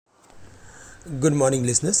Good morning,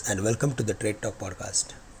 listeners, and welcome to the Trade Talk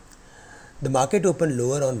podcast. The market opened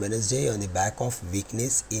lower on Wednesday on the back of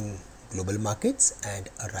weakness in global markets and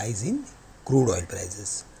a rise in crude oil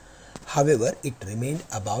prices. However, it remained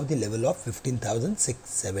above the level of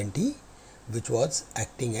 15,670, which was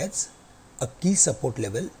acting as a key support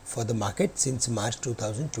level for the market since March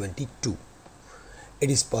 2022.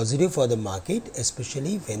 It is positive for the market,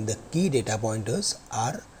 especially when the key data pointers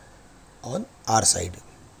are on our side.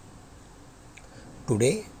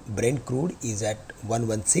 Today, Brent crude is at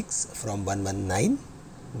 116 from 119,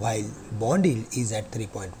 while bond yield is at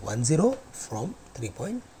 3.10 from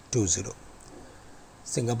 3.20.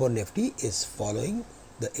 Singapore Nifty is following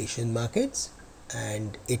the Asian markets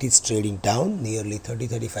and it is trading down nearly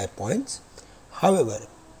 30-35 points. However,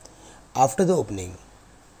 after the opening,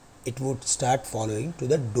 it would start following to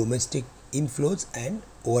the domestic inflows and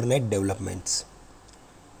overnight developments.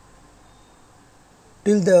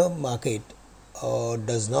 Till the market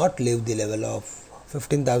does not leave the level of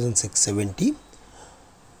 15,670,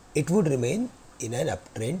 it would remain in an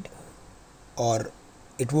uptrend or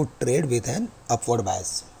it would trade with an upward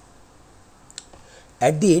bias.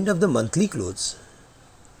 At the end of the monthly close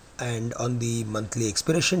and on the monthly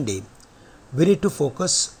expiration day, we need to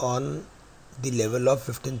focus on the level of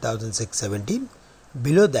 15,670.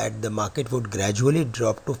 Below that, the market would gradually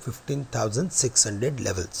drop to 15,600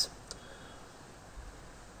 levels.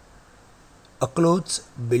 A close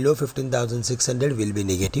below 15,600 will be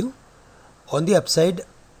negative. On the upside,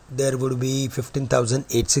 there would be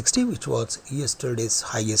 15,860, which was yesterday's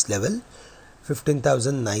highest level.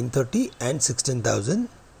 15,930 and 16,000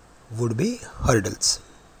 would be hurdles.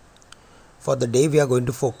 For the day, we are going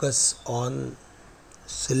to focus on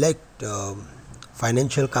select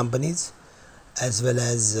financial companies as well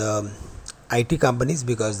as IT companies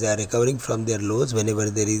because they are recovering from their lows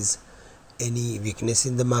whenever there is any weakness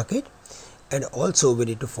in the market. And also we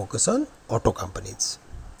need to focus on auto companies.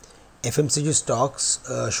 FMCG stocks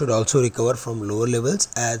should also recover from lower levels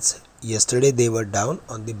as yesterday they were down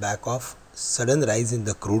on the back of sudden rise in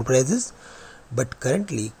the crude prices, but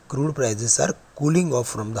currently crude prices are cooling off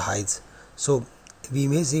from the highs. So we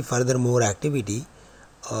may see further more activity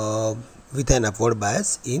with an upward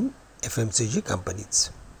bias in FMCG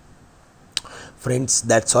companies. Friends,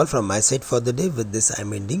 that's all from my side for the day. With this,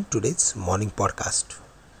 I'm ending today's morning podcast.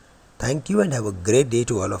 Thank you and have a great day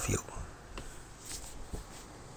to all of you.